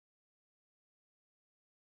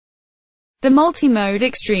The multi-mode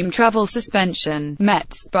extreme travel suspension,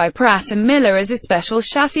 METS, by Pratt Miller is a special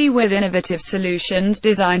chassis with innovative solutions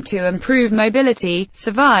designed to improve mobility,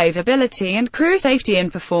 survivability and crew safety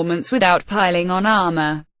and performance without piling on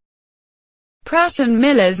armor. Pratt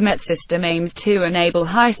Miller's METS system aims to enable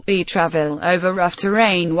high-speed travel over rough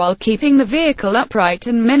terrain while keeping the vehicle upright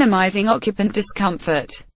and minimizing occupant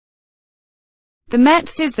discomfort. The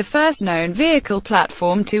METS is the first known vehicle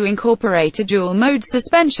platform to incorporate a dual-mode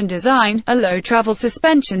suspension design, a low-travel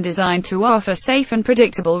suspension designed to offer safe and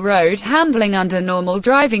predictable road handling under normal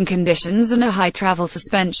driving conditions, and a high-travel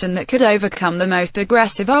suspension that could overcome the most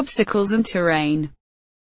aggressive obstacles and terrain.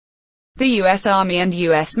 The U.S. Army and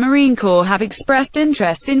U.S. Marine Corps have expressed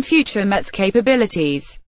interest in future METS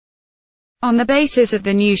capabilities. On the basis of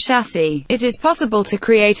the new chassis, it is possible to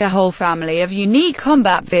create a whole family of unique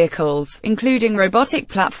combat vehicles, including robotic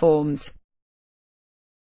platforms,